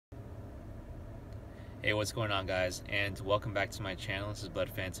Hey, what's going on, guys? And welcome back to my channel. This is Blood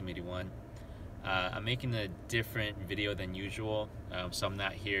Phantom 81. I'm making a different video than usual, so I'm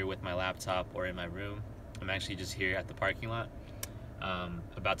not here with my laptop or in my room. I'm actually just here at the parking lot,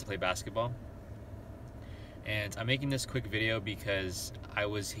 about to play basketball. And I'm making this quick video because I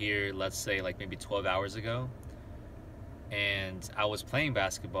was here, let's say, like maybe 12 hours ago, and I was playing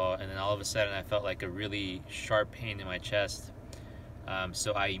basketball, and then all of a sudden I felt like a really sharp pain in my chest.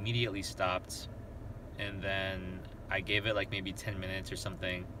 So I immediately stopped, and then I gave it like maybe 10 minutes or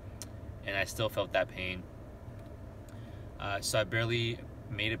something, and I still felt that pain. So I barely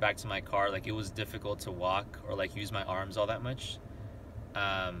made it back to my car. Like, it was difficult to walk or like use my arms all that much.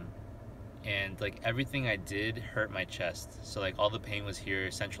 And like everything I did hurt my chest. So like all the pain was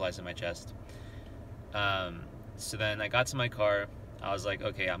here, centralized in my chest. So then I got to my car. I was like,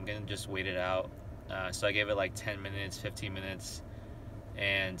 okay, I'm gonna just wait it out. So I gave it like 10 minutes, 15 minutes,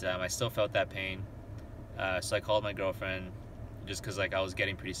 and I still felt that pain. So I called my girlfriend just because like I was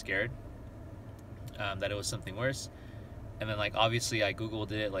getting pretty scared that it was something worse. And then like obviously I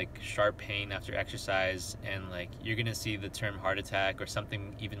googled it, like sharp pain after exercise, and like you're gonna see the term heart attack or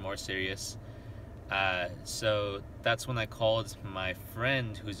something even more serious. So that's when I called my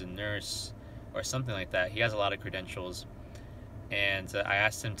friend who's a nurse or something like that. He has a lot of credentials, and I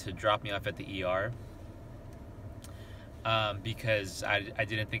asked him to drop me off at the ER because I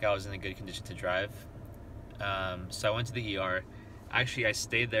didn't think I was in a good condition to drive. So I went to the ER. Actually, I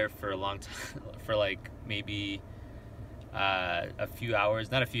stayed there for a long time, for like maybe a few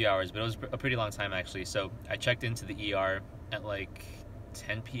hours. Not a few hours, but it was a pretty long time actually. So I checked into the ER at like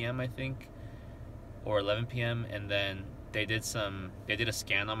 10 p.m. I think, or 11 p.m. and then they did a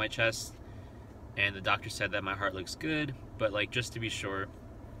scan on my chest, and the doctor said that my heart looks good, but like just to be sure,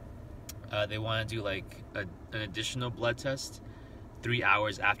 they want to do like an additional blood test 3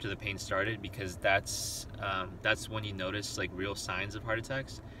 hours after the pain started, because that's when you notice like real signs of heart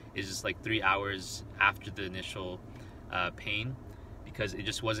attacks, is just like 3 hours after the initial pain, because it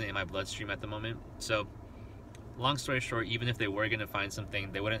just wasn't in my bloodstream at the moment. So long story short, even if they were going to find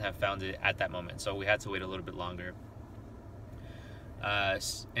something, they wouldn't have found it at that moment, so we had to wait a little bit longer.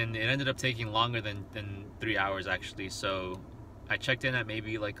 And it ended up taking longer than 3 hours actually. So I checked in at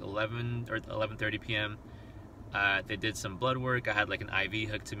maybe like 11 or 11:30 p.m. They did some blood work. I had like an IV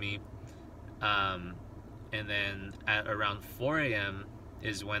hooked to me, and then at around 4 a.m.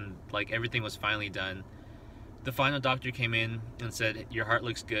 is when like everything was finally done. The final doctor came in and said, your heart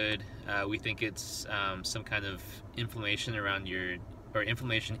looks good. We think it's some kind of inflammation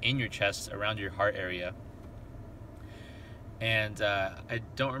inflammation in your chest around your heart area. And I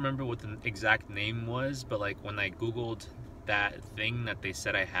don't remember what the exact name was, but like when I googled that thing that they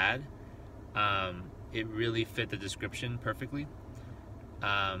said I had, it really fit the description perfectly.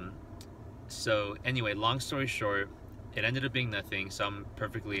 So anyway, long story short, it ended up being nothing, so I'm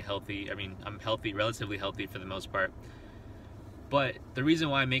perfectly healthy. I mean, I'm healthy, relatively healthy for the most part. But the reason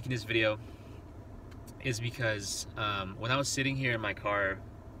why I'm making this video is because when I was sitting here in my car,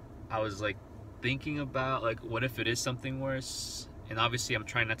 I was like thinking about like, what if it is something worse? And obviously I'm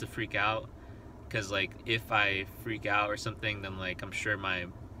trying not to freak out, because like if I freak out or something, then like I'm sure my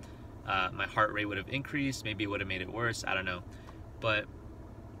heart rate would have increased, maybe it would have made it worse, I don't know. But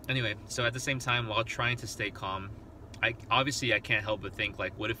anyway, so at the same time, while trying to stay calm, I can't help but think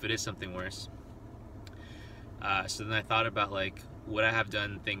like, what if it is something worse? So then I thought about like, would I have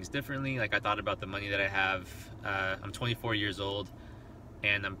done things differently? Like I thought about the money that I have. I'm 24 years old,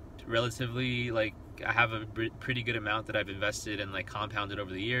 and I'm relatively like, I have a pretty good amount that I've invested and like compounded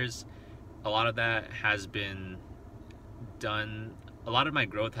over the years. A lot of that has been done. A lot of my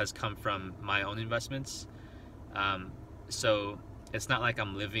growth has come from my own investments. So it's not like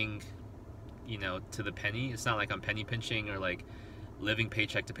I'm living, you know, to the penny. It's not like I'm penny pinching or like living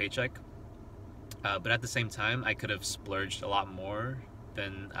paycheck to paycheck. But at the same time, I could have splurged a lot more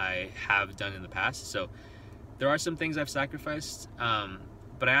than I have done in the past. So there are some things I've sacrificed.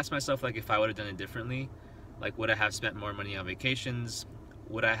 But I asked myself, like, if I would have done it differently, like, would I have spent more money on vacations?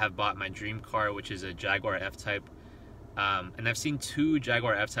 Would I have bought my dream car, which is a Jaguar F-Type? And I've seen 2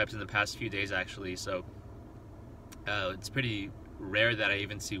 Jaguar F-Types in the past few days, actually. So it's pretty rare that I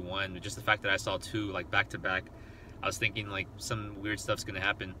even see one. Just the fact that I saw 2 like back to back, I was thinking like some weird stuff's gonna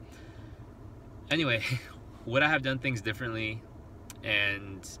happen. Anyway, would I have done things differently?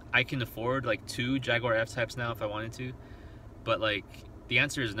 And I can afford like 2 Jaguar F-Types now if I wanted to, but like the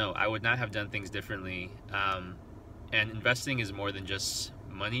answer is no. I would not have done things differently. And investing is more than just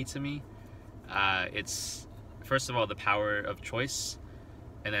money to me. It's first of all the power of choice,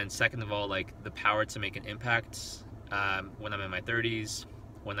 and then second of all like the power to make an impact. When I'm in my 30s,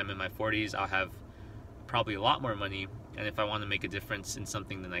 when I'm in my 40s, I'll have probably a lot more money, and if I want to make a difference in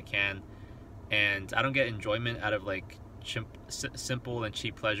something, then I can. And I don't get enjoyment out of like simple and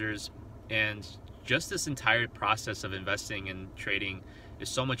cheap pleasures. And just this entire process of investing and trading is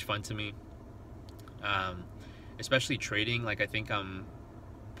so much fun to me. Especially trading, like I think I'm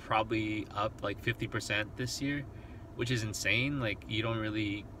probably up like 50% this year, which is insane. Like you don't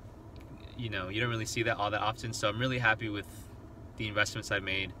really see that all that often. So I'm really happy with the investments I've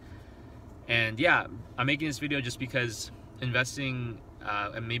made. And yeah, I'm making this video just because investing,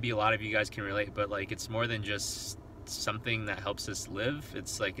 and maybe a lot of you guys can relate, but like it's more than just something that helps us live.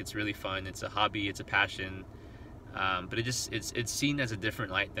 It's like, it's really fun. It's a hobby, it's a passion. But it's seen as a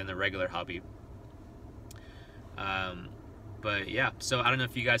different light than a regular hobby. But yeah, so I don't know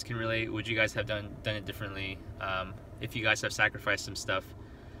if you guys can relate. Would you guys have done it differently? If you guys have sacrificed some stuff,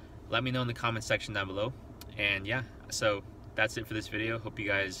 let me know in the comment section down below. And yeah, so that's it for this video. Hope you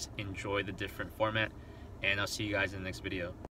guys enjoy the different format, and I'll see you guys in the next video.